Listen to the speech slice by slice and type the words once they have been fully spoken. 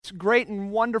this great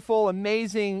and wonderful,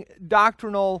 amazing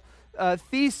doctrinal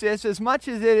thesis as much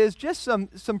as it is just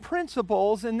some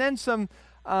principles and then some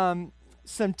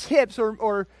tips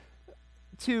or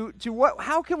to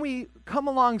how can we come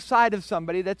alongside of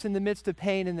somebody that's in the midst of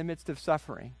pain, in the midst of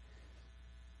suffering.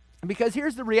 Because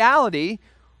here's the reality,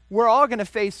 we're all going to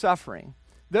face suffering.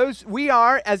 We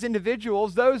are, as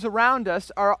individuals, those around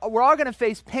us, we're all going to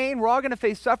face pain, we're all going to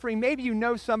face suffering. Maybe you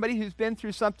know somebody who's been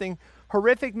through something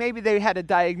horrific. Maybe they had a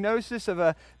diagnosis of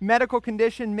a medical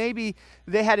condition. Maybe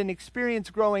they had an experience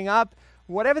growing up.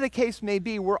 Whatever the case may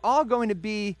be, we're all going to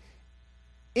be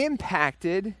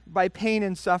impacted by pain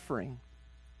and suffering.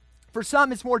 For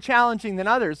some, it's more challenging than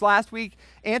others. Last week,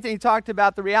 Anthony talked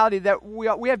about the reality that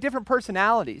we have different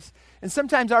personalities. And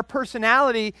sometimes our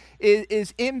personality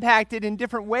is impacted in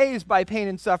different ways by pain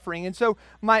and suffering. And so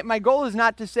my goal is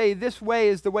not to say this way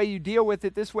is the way you deal with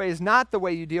it, this way is not the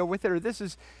way you deal with it, or this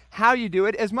is how you do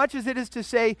it, as much as it is to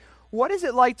say, what is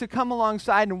it like to come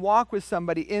alongside and walk with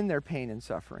somebody in their pain and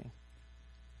suffering?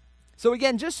 So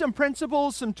again, just some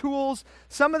principles, some tools,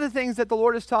 some of the things that the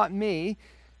Lord has taught me.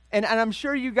 And I'm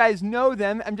sure you guys know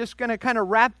them. I'm just going to kind of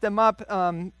wrap them up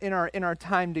in our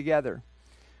time together.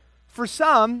 For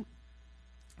some,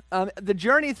 the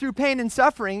journey through pain and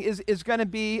suffering is going to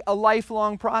be a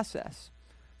lifelong process.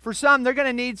 For some, they're going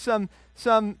to need some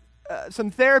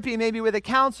therapy, maybe with a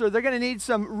counselor. They're going to need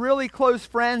some really close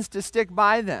friends to stick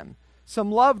by them,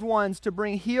 some loved ones to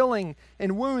bring healing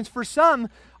and wounds. For some,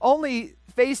 only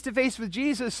face-to-face with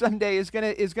Jesus someday is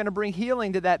going to bring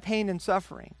healing to that pain and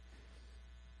suffering.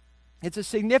 It's a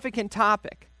significant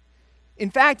topic.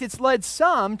 In fact, it's led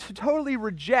some to totally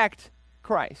reject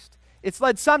Christ. It's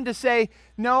led some to say,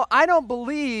 no, I don't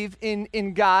believe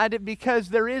in God because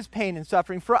there is pain and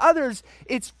suffering. For others,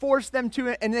 it's forced them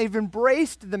to, and they've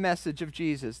embraced the message of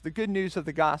Jesus, the good news of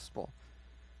the gospel.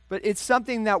 But it's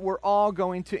something that we're all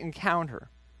going to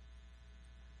encounter.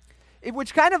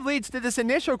 Which kind of leads to this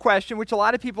initial question, which a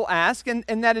lot of people ask,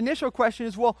 and that initial question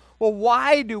is, well,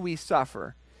 why do we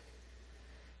suffer?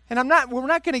 And we're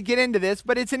not going to get into this,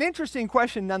 but it's an interesting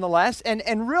question nonetheless.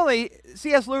 And really,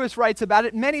 C.S. Lewis writes about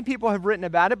it. Many people have written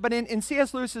about it. But in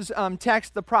C.S. Lewis's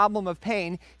text, The Problem of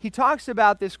Pain, he talks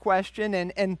about this question.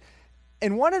 And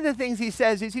one of the things he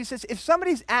says is, if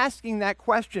somebody's asking that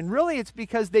question, really it's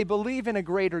because they believe in a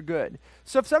greater good.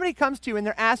 So if somebody comes to you and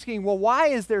they're asking, well, why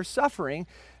is there suffering?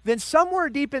 Then somewhere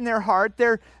deep in their heart,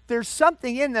 there's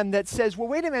something in them that says, well,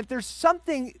 wait a minute, there's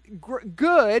something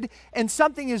good and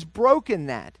something is broken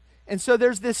that. And so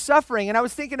there's this suffering. And I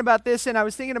was thinking about this, and I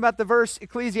was thinking about the verse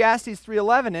Ecclesiastes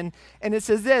 3:11, and it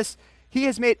says this, he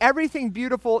has made everything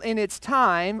beautiful in its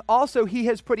time. Also, he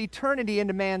has put eternity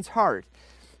into man's heart.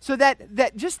 So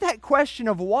that just that question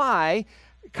of why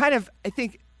kind of, I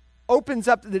think, opens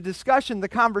up the discussion, the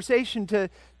conversation to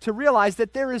realize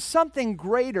that there is something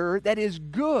greater that is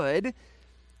good.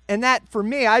 And that, for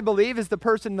me, I believe, is the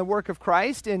person and the work of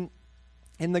Christ in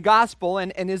the gospel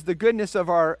and is the goodness of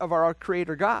our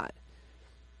Creator God.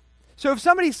 So if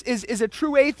somebody is a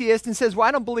true atheist and says, well,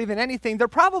 I don't believe in anything, they're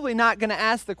probably not going to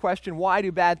ask the question, why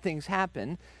do bad things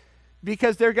happen?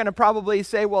 Because they're going to probably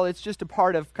say, well, it's just a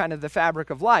part of kind of the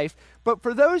fabric of life. But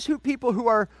for those people who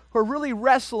are really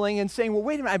wrestling and saying, well,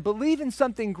 wait a minute, I believe in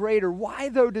something greater. Why,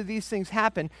 though, do these things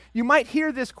happen? You might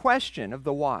hear this question of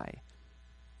the why.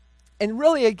 And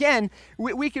really, again,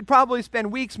 we could probably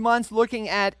spend weeks, months looking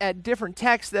at different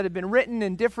texts that have been written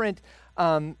and different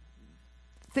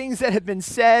things that have been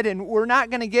said, and we're not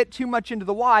going to get too much into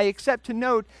the why, except to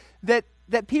note that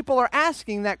people are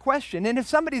asking that question. And if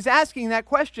somebody's asking that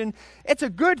question, it's a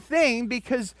good thing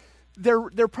because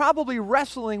they're probably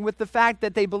wrestling with the fact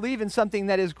that they believe in something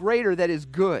that is greater, that is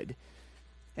good.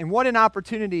 And what an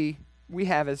opportunity we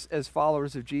have as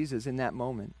followers of Jesus in that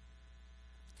moment.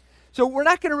 So we're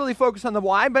not going to really focus on the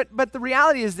why, but the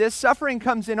reality is this, suffering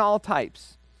comes in all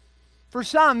types. For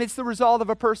some, it's the result of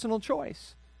a personal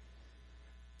choice.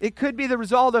 It could be the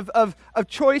result of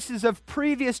choices of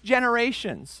previous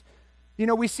generations. You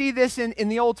know, we see this in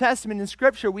the Old Testament in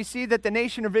Scripture. We see that the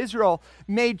nation of Israel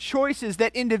made choices,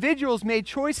 that individuals made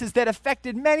choices that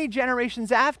affected many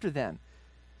generations after them.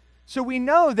 So we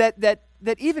know that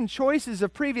even choices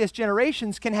of previous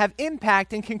generations can have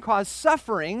impact and can cause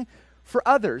suffering for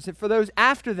others and for those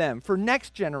after them, for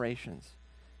next generations.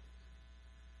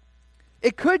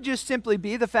 It could just simply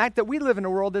be the fact that we live in a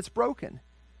world that's broken.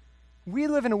 We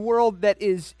live in a world that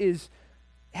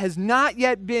has not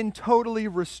yet been totally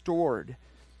restored.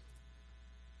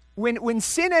 When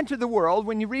sin entered the world,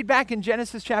 when you read back in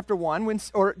Genesis chapter 1,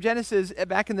 or Genesis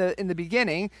back in the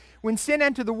beginning, when sin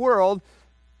entered the world,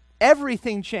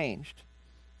 everything changed.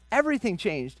 Everything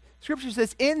changed. Scripture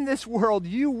says, in this world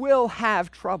you will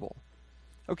have trouble.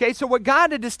 Okay, so what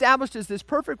God had established as this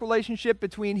perfect relationship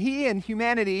between he and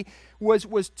humanity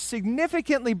was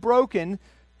significantly broken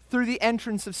through the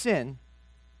entrance of sin.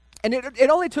 And it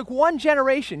only took one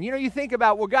generation. You think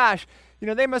about, well, gosh,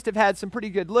 they must have had some pretty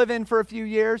good living for a few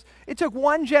years. It took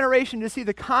one generation to see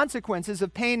the consequences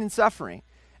of pain and suffering.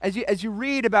 As you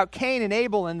read about Cain and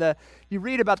Abel, and you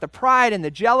read about the pride and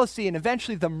the jealousy and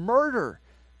eventually the murder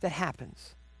that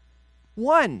happens.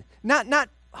 One, not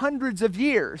hundreds of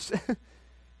years.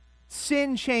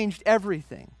 Sin changed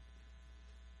everything.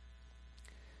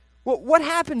 Well, what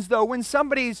happens, though, when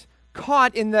somebody's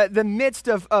caught in the midst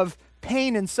of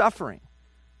pain and suffering?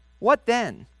 What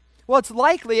then? Well, it's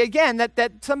likely, again,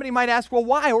 that somebody might ask, well,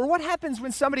 why? Or what happens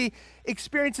when somebody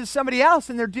experiences somebody else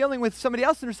and they're dealing with somebody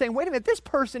else and they're saying, wait a minute, this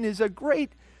person is a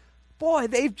great, boy,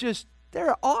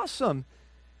 they're awesome.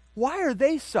 Why are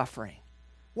they suffering?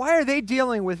 Why are they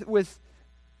dealing with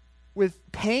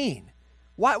pain?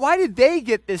 Why did they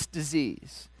get this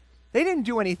disease? They didn't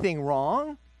do anything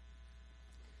wrong.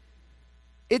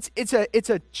 It's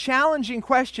a challenging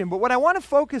question, but what I want to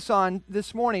focus on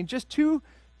this morning, just two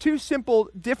simple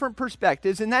different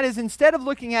perspectives, and that is, instead of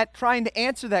looking at trying to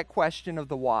answer that question of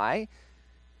the why,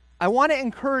 I want to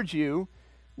encourage you,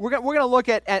 we're going to look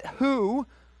at who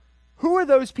are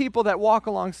those people that walk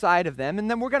alongside of them, and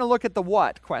then we're going to look at the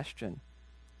what question.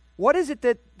 What is it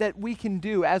that we can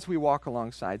do as we walk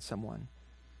alongside someone?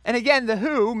 And again, the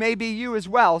who may be you as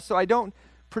well, so I don't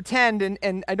pretend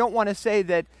and I don't want to say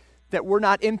that we're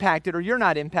not impacted or you're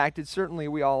not impacted. Certainly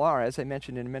we all are, as I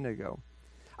mentioned a minute ago.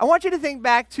 I want you to think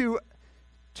back to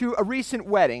a recent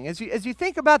wedding. As you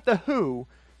think about the who,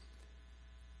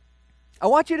 I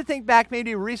want you to think back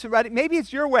maybe a recent wedding. Maybe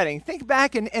it's your wedding. Think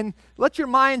back and let your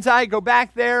mind's eye go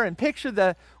back there and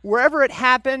picture wherever it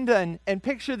happened and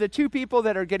picture the two people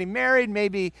that are getting married,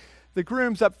 maybe the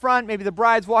groom's up front, maybe the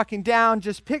bride's walking down.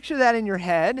 Just picture that in your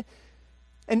head.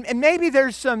 And maybe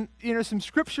there's some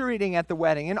scripture reading at the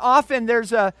wedding. And often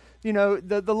there's the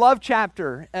love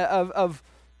chapter of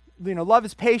love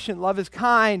is patient, love is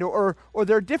kind, or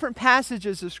there are different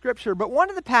passages of Scripture. But one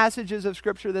of the passages of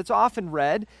Scripture that's often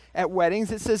read at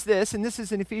weddings, it says this, and this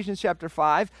is in Ephesians chapter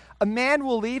 5, a man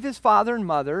will leave his father and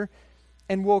mother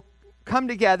and will come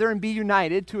together and be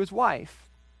united to his wife.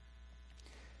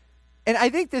 And I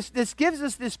think this gives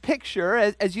us this picture,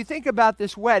 as you think about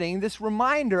this wedding, this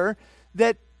reminder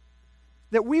that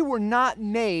we were not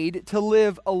made to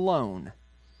live alone.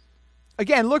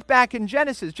 Again, look back in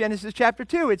Genesis chapter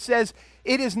 2. It says,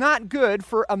 it is not good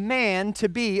for a man to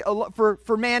be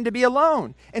for man to be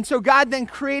alone. And so God then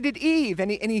created Eve,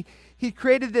 and he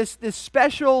created this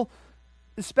special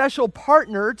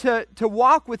partner to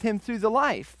walk with him through the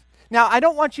life. Now, I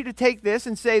don't want you to take this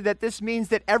and say that this means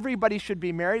that everybody should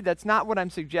be married. That's not what I'm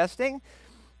suggesting.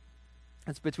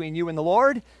 That's between you and the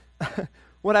Lord.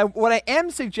 What I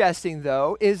am suggesting,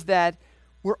 though, is that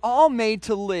we're all made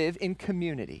to live in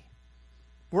community.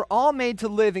 We're all made to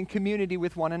live in community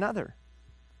with one another.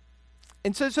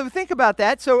 And so think about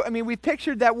that. So, we've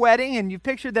pictured that wedding, and you've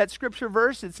pictured that scripture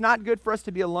verse. It's not good for us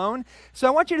to be alone. So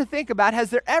I want you to think about,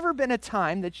 has there ever been a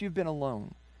time that you've been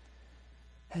alone?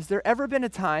 Has there ever been a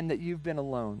time that you've been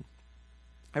alone?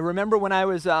 I remember when I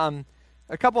was, a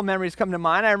couple memories come to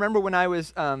mind. I remember when I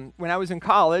was in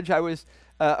college, I was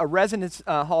a resident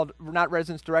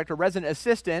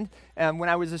assistant when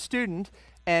I was a student.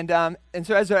 And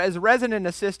so as a resident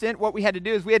assistant, what we had to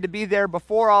do is we had to be there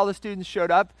before all the students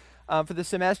showed up for the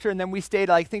semester, and then we stayed,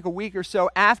 I think, a week or so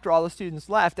after all the students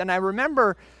left. And I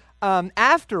remember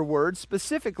afterwards,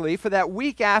 specifically for that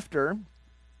week after,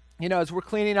 as we're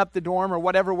cleaning up the dorm or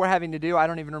whatever we're having to do, I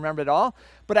don't even remember it all,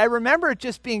 but I remember it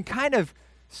just being kind of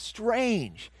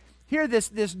strange. Here, this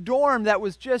dorm that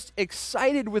was just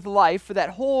excited with life for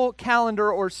that whole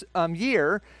calendar or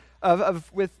year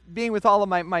of being with all of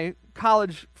my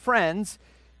college friends,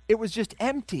 it was just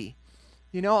empty.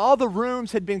 All the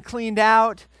rooms had been cleaned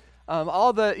out,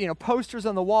 all the posters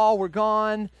on the wall were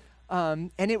gone,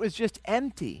 and it was just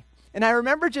empty. And I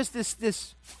remember just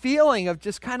this feeling of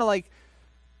just kind of like,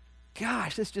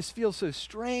 gosh, this just feels so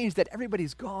strange that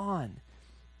everybody's gone.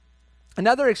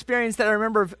 Another experience that I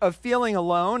remember of feeling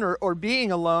alone or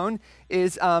being alone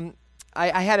is I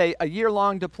had a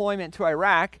year-long deployment to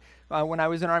Iraq when I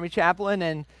was an Army chaplain,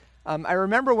 and I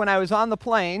remember when I was on the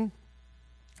plane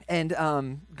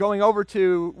and going over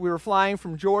we were flying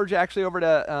from Georgia actually over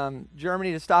to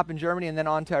Germany to stop in Germany and then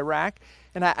on to Iraq,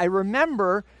 and I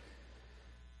remember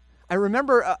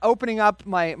opening up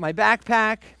my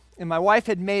backpack, and my wife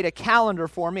had made a calendar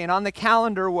for me, and on the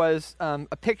calendar was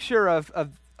a picture of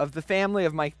the family,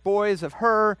 of my boys, of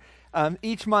her,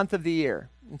 each month of the year.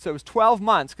 And so it was 12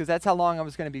 months because that's how long I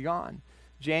was going to be gone.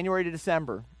 January to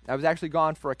December. I was actually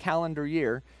gone for a calendar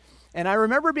year. And I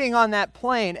remember being on that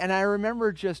plane, and I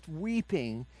remember just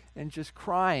weeping and just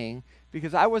crying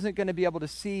because I wasn't going to be able to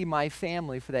see my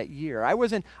family for that year.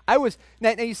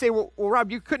 Now you say, well,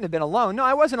 Rob, you couldn't have been alone. No,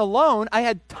 I wasn't alone. I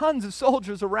had tons of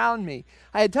soldiers around me.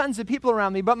 I had tons of people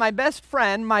around me, but my best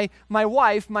friend, my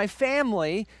wife, my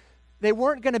family, they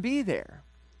weren't going to be there.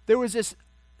 There was this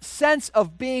sense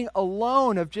of being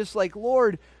alone, of just like,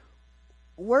 Lord,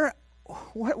 what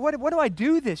do I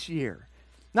do this year?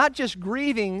 Not just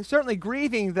grieving, certainly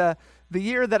grieving the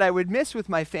year that I would miss with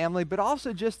my family, but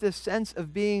also just this sense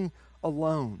of being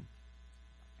alone.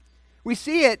 We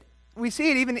see it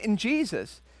even in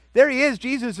Jesus. There he is,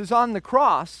 Jesus is on the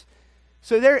cross.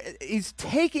 So there he's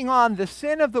taking on the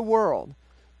sin of the world.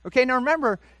 Okay, now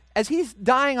remember, as he's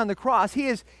dying on the cross,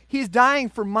 he's dying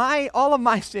for all of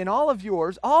my sin, all of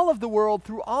yours, all of the world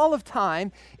through all of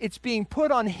time. It's being put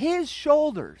on his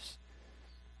shoulders.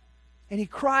 And he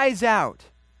cries out,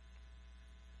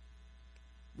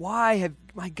 my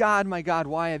God,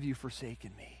 why have you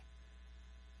forsaken me?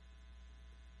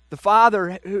 The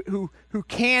Father who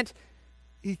can't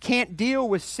deal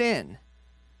with sin,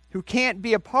 who can't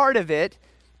be a part of it,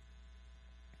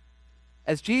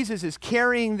 as Jesus is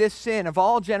carrying this sin of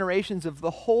all generations of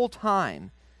the whole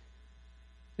time.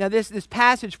 Now this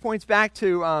passage points back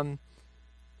to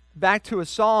a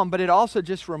psalm, but it also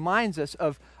just reminds us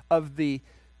of the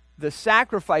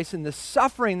sacrifice and the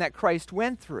suffering that Christ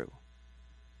went through.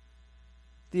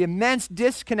 The immense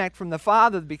disconnect from the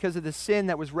Father because of the sin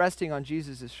that was resting on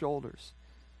Jesus' shoulders.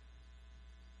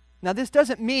 Now, this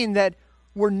doesn't mean that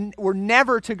we're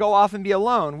never to go off and be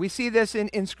alone. We see this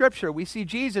in Scripture. We see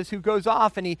Jesus who goes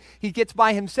off and he gets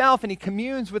by himself and he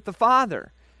communes with the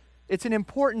Father. It's an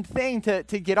important thing to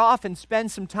get off and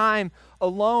spend some time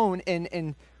alone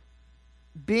and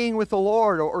being with the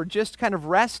Lord or just kind of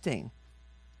resting.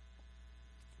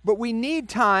 But we need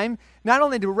time, not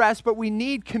only to rest, but we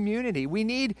need community. We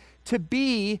need to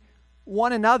be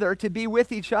one another, to be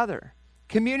with each other.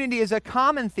 Community is a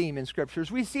common theme in Scriptures.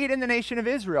 We see it in the nation of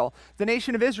Israel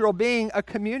being a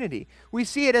community. We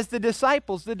see it as the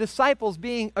disciples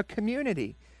being a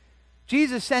community.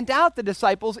 Jesus sent out the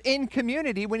disciples in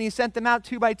community when he sent them out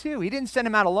 2 by 2. He didn't send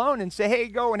them out alone and say, hey,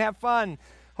 go and have fun.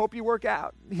 Hope you work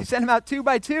out. He sent them out 2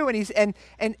 by 2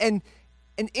 and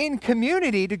in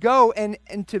community to go and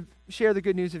to share the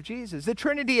good news of Jesus. The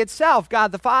Trinity itself,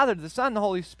 God the Father, the Son, the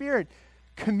Holy Spirit,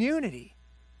 community.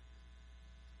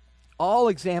 All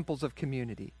examples of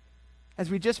community.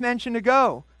 As we just mentioned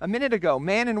a minute ago,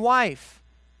 man and wife,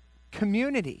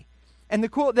 community. And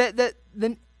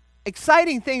the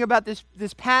exciting thing about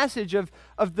this passage of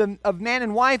man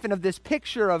and wife and of this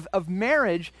picture of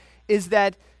marriage is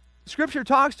that Scripture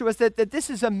talks to us that this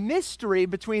is a mystery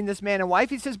between this man and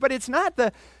wife. He says, but it's not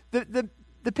the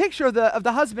picture of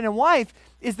the husband and wife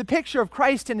is the picture of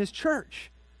Christ and his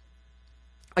church.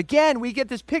 Again, we get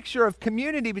this picture of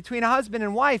community between a husband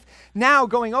and wife now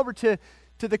going over to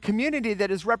the community that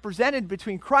is represented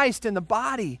between Christ and the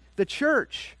body, the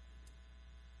church.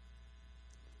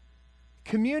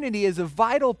 Community is a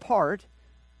vital part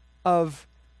of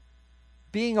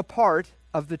being a part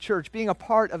of the church, being a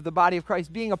part of the body of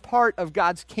Christ, being a part of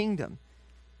God's kingdom.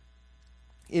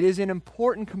 It is an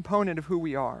important component of who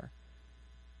we are.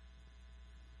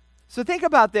 So think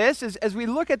about this as we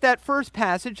look at that first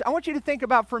passage. I want you to think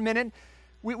about for a minute,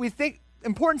 we think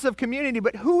importance of community,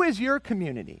 but who is your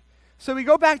community? So we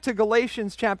go back to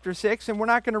Galatians chapter 6, and we're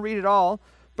not going to read it all,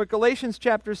 but Galatians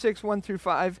chapter 6, 1 through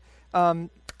 5,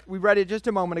 we read it just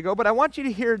a moment ago, but I want you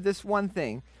to hear this one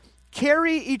thing.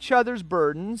 Carry each other's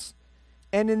burdens,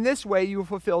 and in this way you will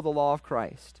fulfill the law of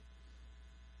Christ.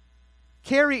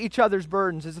 Carry each other's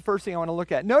burdens is the first thing I want to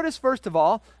look at. Notice, first of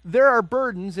all, there are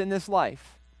burdens in this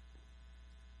life.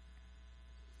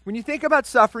 When you think about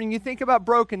suffering, you think about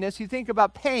brokenness, you think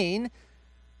about pain,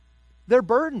 they're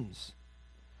burdens.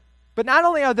 But not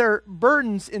only are there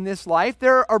burdens in this life,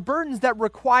 there are burdens that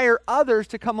require others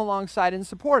to come alongside and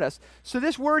support us. So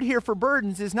this word here for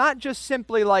burdens is not just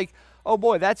simply like, oh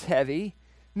boy, that's heavy.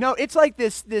 No, it's like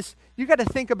this you got to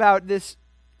think about this.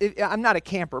 I'm not a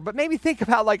camper, but maybe think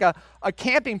about like a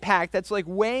camping pack that's like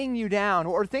weighing you down.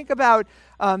 Or think about,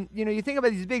 you think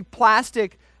about these big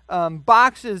plastic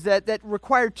boxes that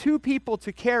require two people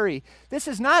to carry. This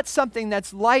is not something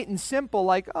that's light and simple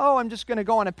like, oh, I'm just going to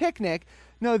go on a picnic.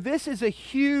 No, this is a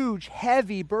huge,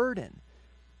 heavy burden.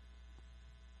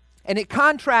 And it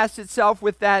contrasts itself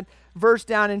with that verse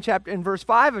down in verse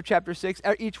 5 of chapter 6,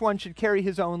 each one should carry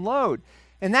his own load.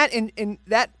 And that in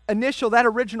that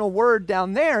original word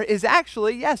down there is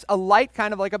actually, yes, a light,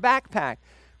 kind of like a backpack.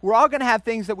 We're all going to have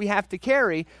things that we have to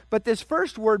carry, but this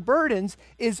first word, burdens,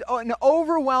 is an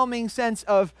overwhelming sense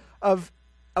of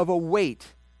a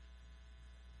weight.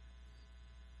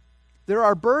 There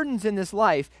are burdens in this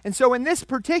life. And so in this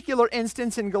particular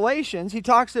instance in Galatians, he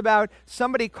talks about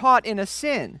somebody caught in a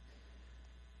sin.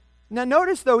 Now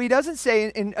notice, though, he doesn't say,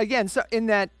 in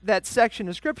that section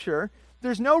of Scripture,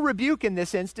 there's no rebuke in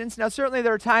this instance. Now certainly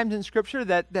there are times in Scripture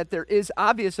that there is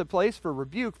obvious a place for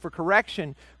rebuke, for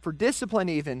correction, for discipline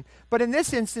even. But in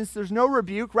this instance, there's no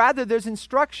rebuke. Rather, there's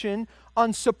instruction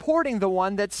on supporting the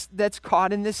one that's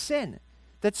caught in this sin,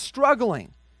 that's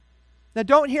struggling. Now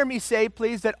don't hear me say,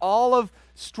 please, that all of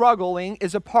struggling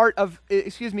is a part of,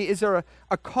 is there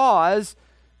a cause,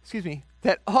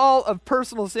 that all of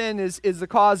personal sin is the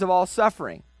cause of all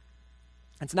suffering.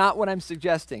 That's not what I'm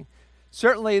suggesting.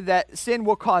 Certainly that sin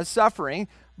will cause suffering,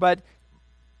 but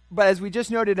as we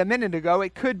just noted a minute ago,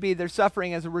 it could be they're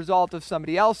suffering as a result of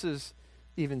somebody else's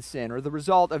even sin, or the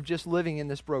result of just living in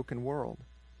this broken world.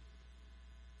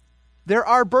 There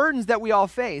are burdens that we all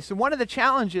face. And one of the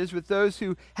challenges with those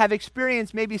who have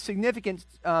experienced maybe significant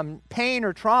pain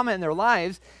or trauma in their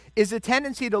lives is a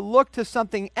tendency to look to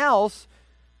something else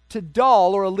to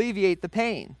dull or alleviate the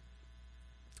pain.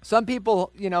 Some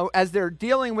people, as they're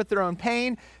dealing with their own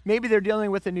pain, maybe they're dealing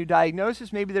with a new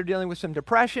diagnosis, maybe they're dealing with some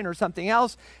depression or something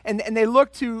else, and they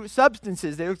look to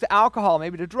substances. They look to alcohol,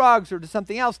 maybe to drugs or to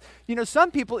something else. Some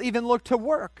people even look to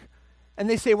work. And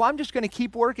they say, well, I'm just going to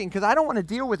keep working because I don't want to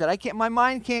deal with it. My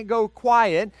mind can't go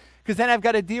quiet because then I've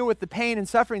got to deal with the pain and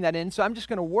suffering that in, so I'm just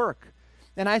going to work.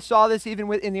 And I saw this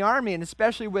even in the Army, and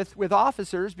especially with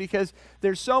officers, because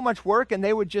there's so much work and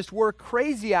they would just work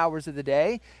crazy hours of the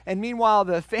day. And meanwhile,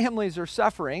 the families are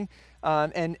suffering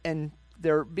and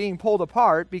they're being pulled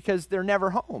apart because they're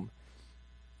never home.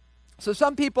 So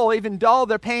some people even dull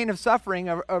their pain of suffering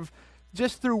of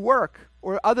just through work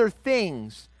or other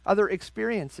things, other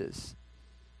experiences.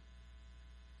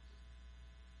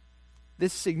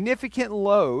 This significant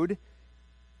load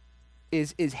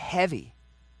is heavy.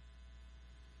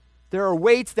 There are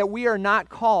weights that we are not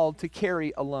called to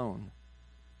carry alone.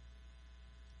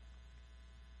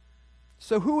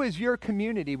 So who is your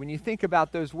community when you think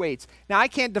about those weights? Now, I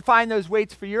can't define those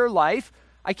weights for your life.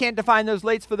 I can't define those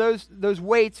weights for those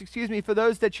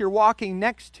that you're walking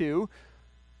next to.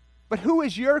 But who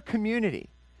is your community?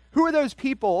 Who are those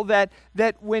people that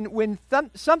when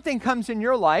something comes in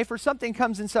your life or something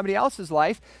comes in somebody else's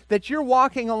life, that you're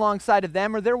walking alongside of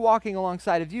them or they're walking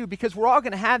alongside of you? Because we're all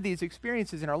going to have these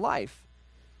experiences in our life.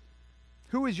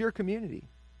 Who is your community?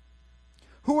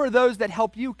 Who are those that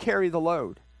help you carry the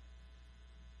load?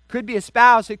 Could be a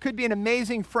spouse. It could be an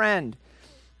amazing friend.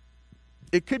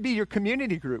 It could be your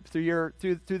community group through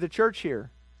the church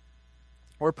here,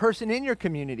 or a person in your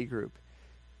community group.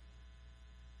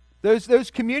 Those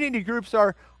community groups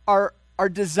are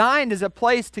designed as a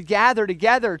place to gather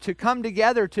together, to come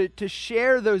together, to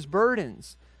share those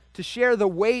burdens, to share the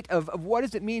weight of what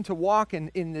does it mean to walk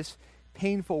in this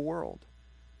painful world.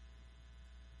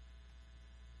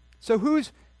 So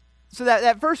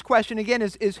that first question again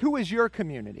is who is your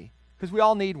community? Because we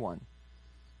all need one.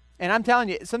 And I'm telling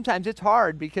you, sometimes it's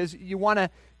hard because you want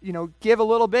to, give a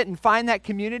little bit and find that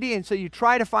community, and so you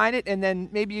try to find it, and then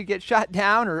maybe you get shut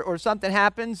down or something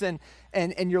happens, and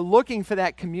you're looking for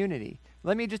that community.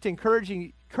 Let me just encourage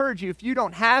you, if you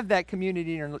don't have that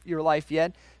community in your life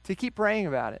yet, to keep praying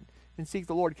about it and seek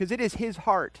the Lord, because it is His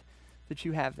heart that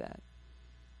you have that.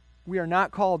 We are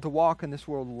not called to walk in this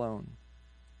world alone.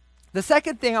 The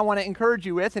second thing I want to encourage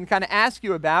you with and kind of ask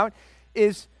you about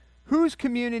is, whose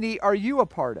community are you a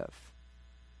part of?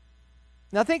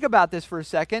 Now think about this for a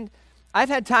second. I've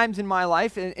had times in my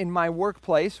life, in my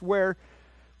workplace, where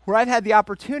I've had the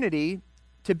opportunity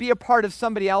to be a part of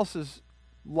somebody else's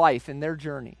life and their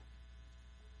journey.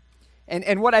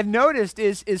 And what I've noticed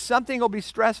is something will be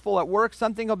stressful at work,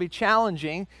 something will be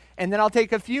challenging, and then I'll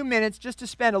take a few minutes just to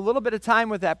spend a little bit of time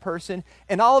with that person,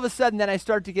 and all of a sudden then I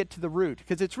start to get to the root,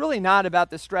 because it's really not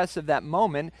about the stress of that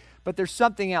moment, but there's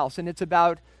something else, and it's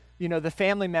about the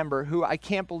family member who I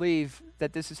can't believe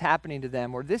that this is happening to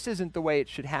them, or this isn't the way it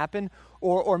should happen,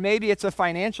 or maybe it's a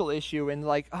financial issue and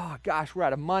like, oh gosh, we're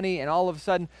out of money, and all of a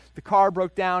sudden the car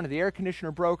broke down or the air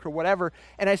conditioner broke or whatever,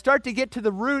 and I start to get to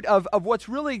the root of what's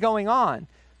really going on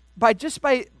by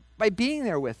being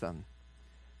there with them.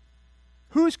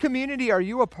 Whose community are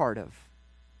you a part of?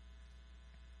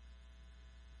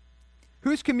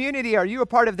 Whose community are you a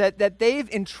part of that they've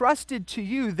entrusted to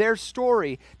you their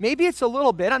story? Maybe it's a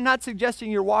little bit. I'm not suggesting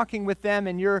you're walking with them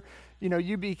and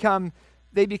you become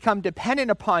they become dependent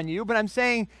upon you, but I'm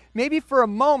saying maybe for a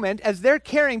moment, as they're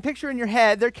carrying, picture in your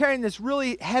head, they're carrying this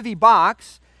really heavy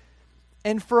box,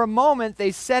 and for a moment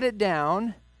they set it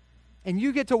down, and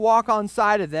you get to walk on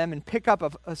side of them and pick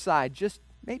up a side, just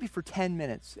maybe for 10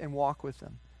 minutes, and walk with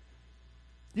them.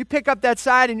 You pick up that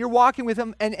side and you're walking with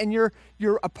them, and you're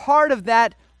a part of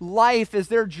that life as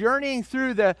they're journeying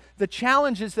through the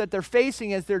challenges that they're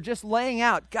facing, as they're just laying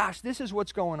out, gosh, this is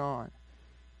what's going on.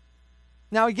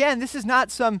 Now again, this is not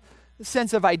some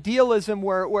sense of idealism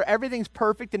where everything's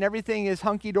perfect and everything is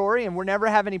hunky-dory and we never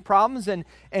have any problems and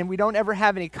we don't ever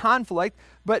have any conflict,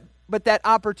 but that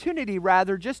opportunity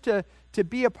rather just to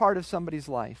be a part of somebody's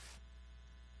life.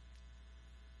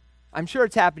 I'm sure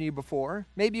it's happened to you before.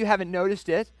 Maybe you haven't noticed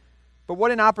it, but what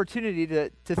an opportunity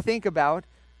to think about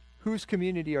whose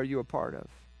community are you a part of.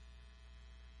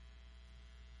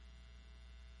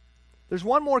 There's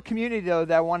one more community, though,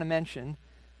 that I want to mention.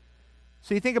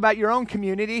 So you think about your own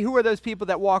community. Who are those people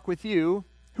that walk with you?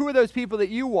 Who are those people that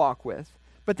you walk with?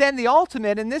 But then the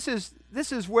ultimate, and this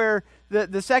is where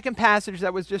the second passage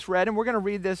that was just read, and we're going to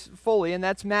read this fully, and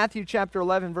that's Matthew chapter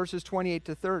 11, verses 28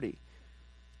 to 30.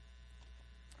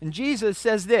 And Jesus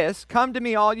says this, "Come to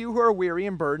me, all you who are weary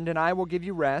and burdened, and I will give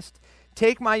you rest.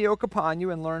 Take my yoke upon you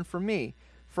and learn from me,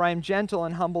 for I am gentle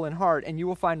and humble in heart, and you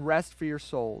will find rest for your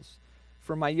souls.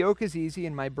 For my yoke is easy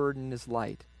and my burden is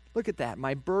light." Look at that.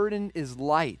 My burden is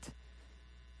light.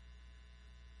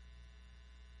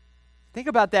 Think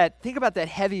about that. Think about that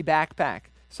heavy backpack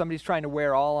somebody's trying to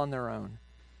wear all on their own.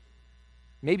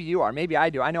 Maybe you are. Maybe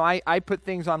I do. I know I put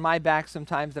things on my back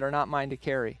sometimes that are not mine to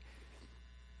carry.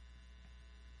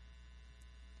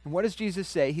 And what does Jesus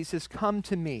say? He says, "Come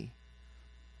to me."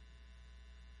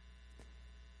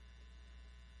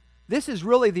 This is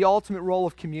really the ultimate role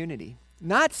of community.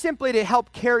 Not simply to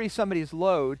help carry somebody's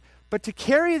load, but to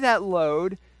carry that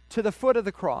load to the foot of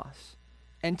the cross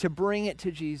and to bring it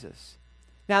to Jesus.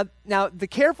 Now the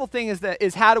careful thing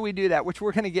is how do we do that, which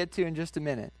we're going to get to in just a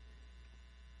minute.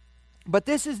 But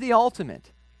this is the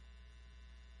ultimate.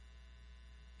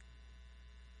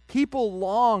 People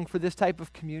long for this type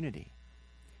of community.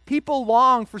 People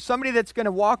long for somebody that's going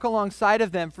to walk alongside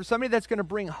of them, for somebody that's going to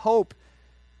bring hope,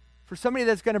 for somebody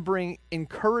that's going to bring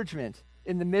encouragement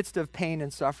in the midst of pain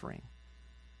and suffering.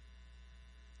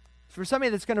 For somebody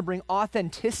that's going to bring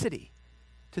authenticity,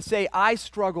 to say, I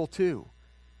struggle too.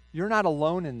 You're not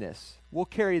alone in this. We'll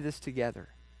carry this together.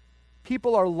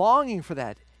 People are longing for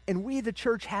that, and we, the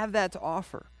church, have that to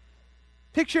offer.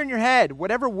 Picture in your head,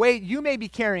 whatever weight you may be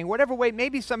carrying, whatever weight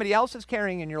maybe somebody else is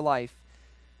carrying in your life.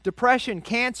 Depression,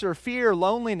 cancer, fear,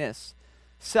 loneliness,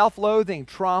 self-loathing,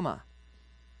 trauma.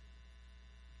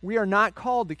 We are not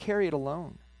called to carry it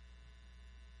alone.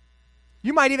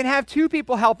 You might even have two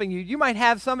people helping you. You might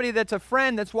have somebody that's a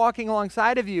friend that's walking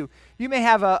alongside of you. You may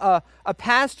have a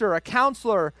pastor, a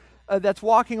counselor that's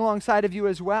walking alongside of you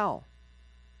as well.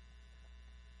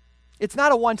 It's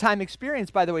not a one-time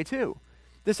experience, by the way, too.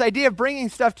 This idea of bringing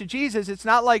stuff to Jesus, it's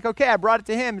not like, okay, I brought it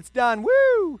to him, it's done,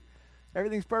 woo,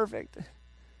 everything's perfect.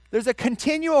 There's a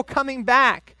continual coming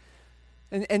back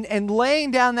and laying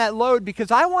down that load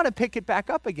because I want to pick it back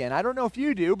up again. I don't know if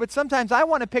you do, but sometimes I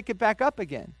want to pick it back up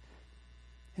again.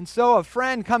 And so a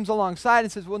friend comes alongside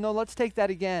and says, well, no, let's take that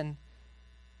again.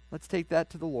 Let's take that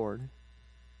to the Lord.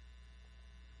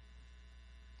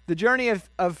 The journey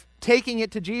of taking it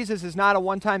to Jesus is not a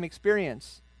one-time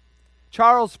experience.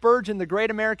 Charles Spurgeon, the great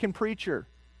American preacher,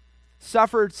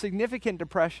 suffered significant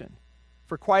depression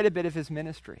for quite a bit of his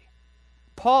ministry.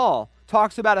 Paul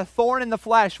talks about a thorn in the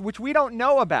flesh, which we don't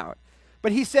know about.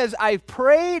 But he says, I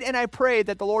prayed and I prayed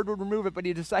that the Lord would remove it, but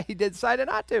he decided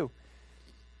not to.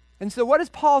 And so what does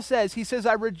Paul says? He says,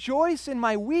 I rejoice in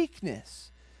my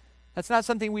weakness. That's not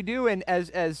something we do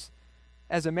as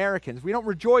Americans. We don't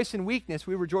rejoice in weakness.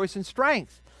 We rejoice in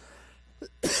strength.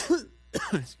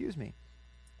 Excuse me.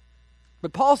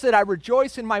 But Paul said, I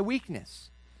rejoice in my weakness.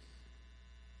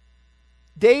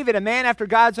 David, a man after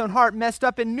God's own heart, messed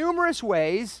up in numerous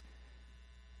ways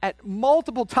at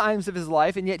multiple times of his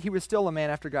life, and yet he was still a man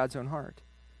after God's own heart.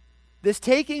 This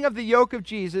taking of the yoke of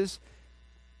Jesus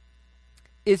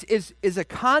is a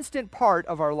constant part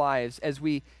of our lives as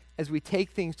we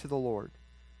take things to the Lord.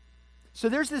 So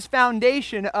there's this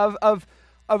foundation of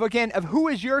who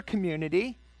is your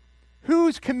community?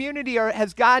 Whose community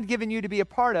has God given you to be a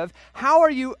part of? How are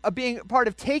you being a part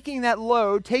of taking that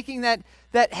load, taking that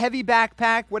heavy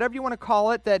backpack, whatever you want to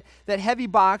call it, that heavy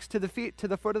box to the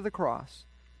foot of the cross?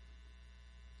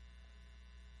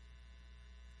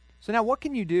 So now what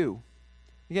can you do?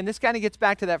 Again, this kind of gets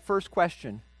back to that first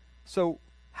question. So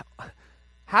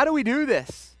how do we do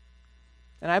this?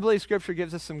 And I believe Scripture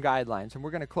gives us some guidelines, and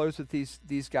we're going to close with these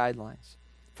guidelines.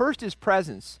 First is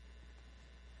presence.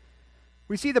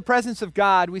 We see the presence of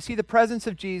God, we see the presence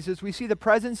of Jesus, we see the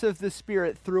presence of the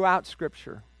Spirit throughout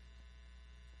Scripture.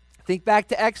 Think back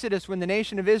to Exodus when the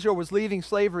nation of Israel was leaving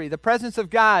slavery. The presence of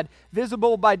God,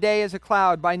 visible by day as a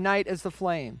cloud, by night as the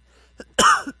flame.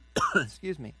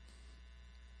 Excuse me.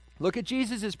 Look at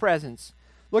Jesus' presence.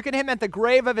 Look at him at the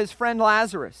grave of his friend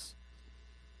Lazarus.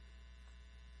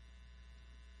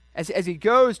 As he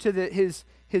goes to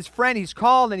his friend, he's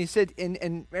called and he said,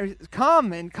 and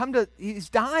come to, he's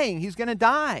dying, he's going to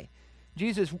die.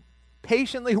 Jesus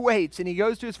patiently waits and he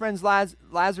goes to his friend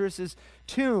Lazarus'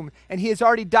 tomb, and he has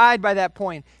already died by that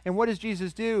point. And what does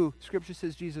Jesus do? Scripture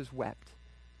says Jesus wept.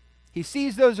 He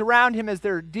sees those around him as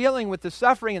they're dealing with the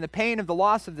suffering and the pain of the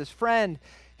loss of this friend.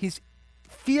 He's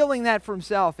feeling that for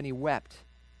himself, and he wept.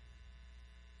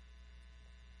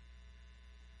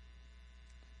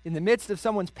 In the midst of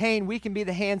someone's pain, we can be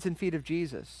the hands and feet of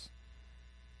Jesus.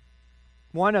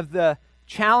 One of the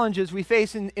challenges we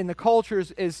face in the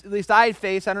cultures is, at least I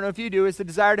face, I don't know if you do, is the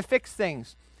desire to fix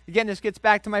things. Again, this gets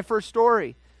back to my first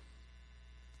story.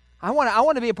 I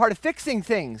want to be a part of fixing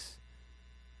things.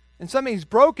 And something's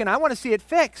broken, I want to see it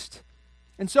fixed.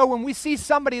 And so when we see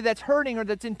somebody that's hurting or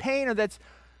that's in pain or that's,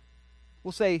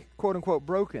 we'll say, quote unquote,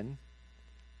 broken,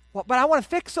 well, but I want to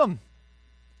fix them.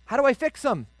 How do I fix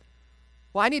them?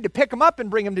 Well, I need to pick them up and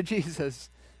bring them to Jesus.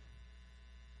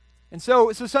 And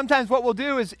so sometimes what we'll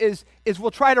do is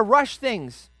we'll try to rush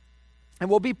things. And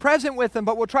we'll be present with them,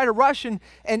 but we'll try to rush and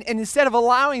instead of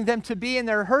allowing them to be in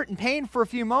their hurt and pain for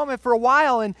a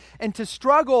while and to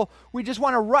struggle, we just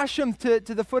want to rush them to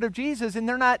the foot of Jesus, and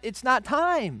it's not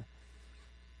time.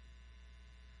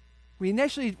 We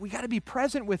got to be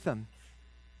present with them.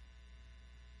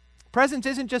 Presence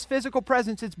isn't just physical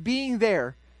presence, it's being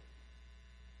there,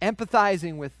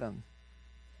 empathizing with them.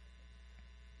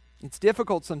 It's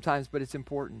difficult sometimes, but it's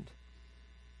important.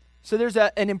 So there's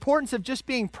an importance of just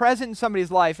being present in somebody's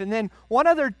life. And then one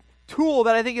other tool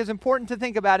that I think is important to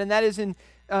think about, and that is in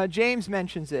James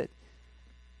mentions it.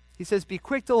 He says, be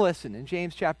quick to listen in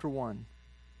James chapter 1.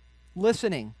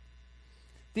 Listening.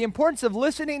 The importance of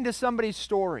listening to somebody's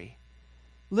story.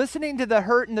 Listening to the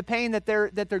hurt and the pain that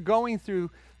they're going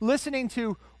through. Listening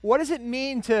to what does it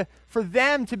mean for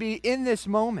them to be in this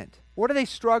moment? What are they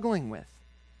struggling with?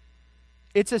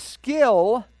 It's a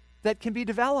skill that can be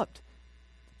developed.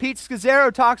 Pete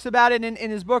Scazzaro talks about it in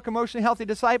his book, Emotionally Healthy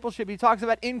Discipleship. He talks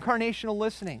about incarnational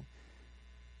listening.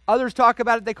 Others talk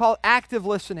about it, they call it active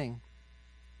listening.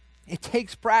 It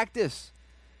takes practice.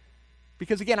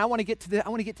 Because again, I want to get to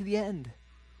the end.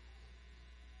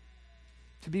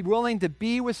 To be willing to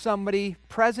be with somebody,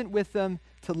 present with them,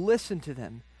 to listen to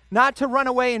them. Not to run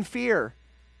away in fear.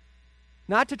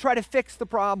 Not to try to fix the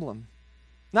problem.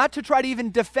 Not to try to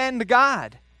even defend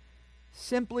God.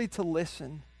 Simply to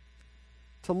listen.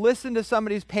 To listen to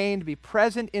somebody's pain, to be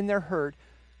present in their hurt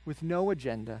with no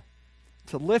agenda.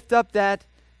 To lift up that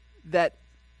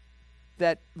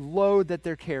load that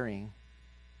they're carrying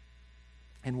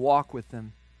and walk with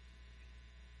them.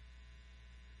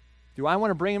 Do I want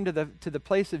to bring them to the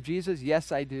place of Jesus?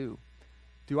 Yes, I do.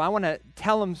 Do I want to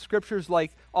tell them scriptures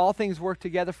like all things work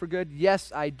together for good?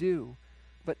 Yes, I do.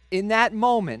 But in that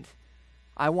moment,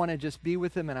 I want to just be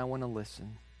with them and I want to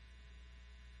listen.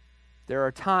 There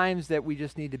are times that we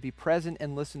just need to be present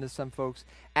and listen to some folks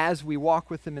as we walk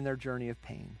with them in their journey of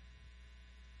pain.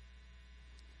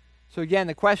 So again,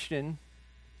 the question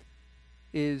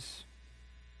is,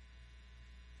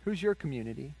 who's your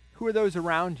community? Who are those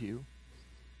around you?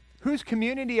 Whose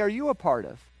community are you a part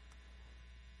of?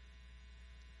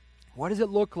 What does it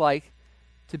look like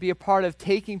to be a part of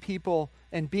taking people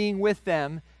and being with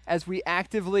them as we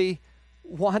actively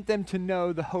want them to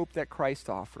know the hope that Christ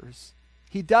offers?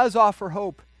 He does offer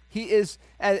hope. He is,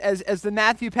 as the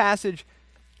Matthew passage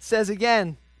says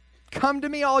again, come to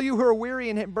me all you who are weary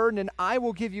and burdened, and I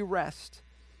will give you rest.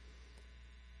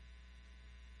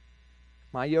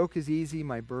 My yoke is easy,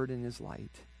 my burden is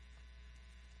light.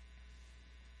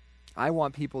 I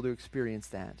want people to experience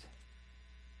that.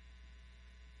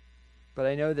 But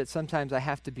I know that sometimes I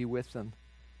have to be with them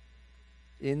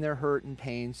in their hurt and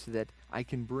pain so that I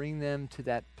can bring them to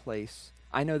that place.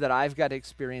 I know that I've got to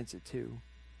experience it too.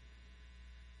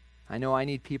 I know I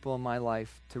need people in my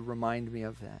life to remind me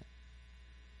of that.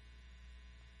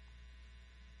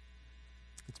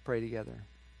 Let's pray together.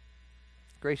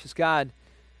 Gracious God,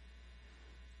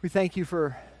 we thank you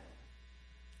for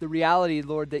the reality,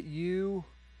 Lord, that you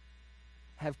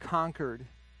have conquered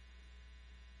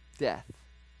death.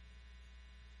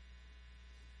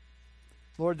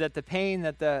 Lord, that the pain,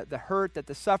 that the hurt, that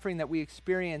the suffering that we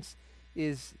experience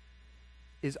is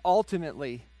is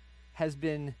ultimately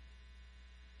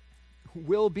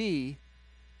will be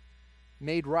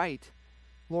made right.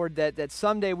 Lord, that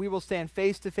someday we will stand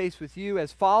face to face with you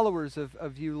as followers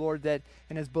of you, Lord,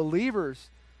 and as believers,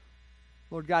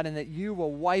 Lord God, and that you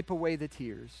will wipe away the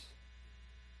tears.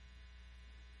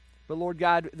 But Lord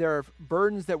God, there are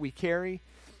burdens that we carry.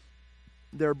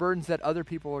 There are burdens that other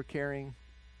people are carrying.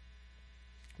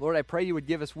 Lord, I pray you would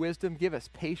give us wisdom, give us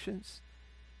patience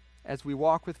as we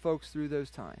walk with folks through those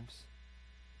times.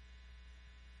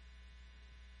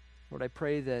 Lord, I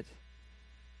pray that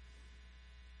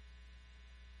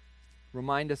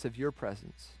remind us of your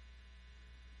presence.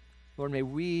 Lord, may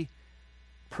we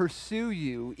pursue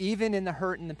you even in the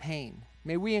hurt and the pain.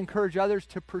 May we encourage others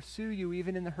to pursue you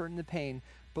even in the hurt and the pain.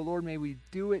 But Lord, may we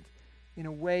do it in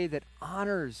a way that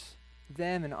honors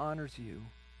them and honors you.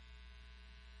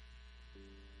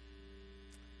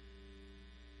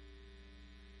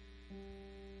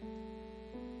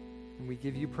 And we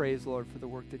give you praise, Lord, for the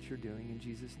work that you're doing. In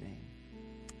Jesus' name,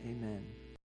 amen.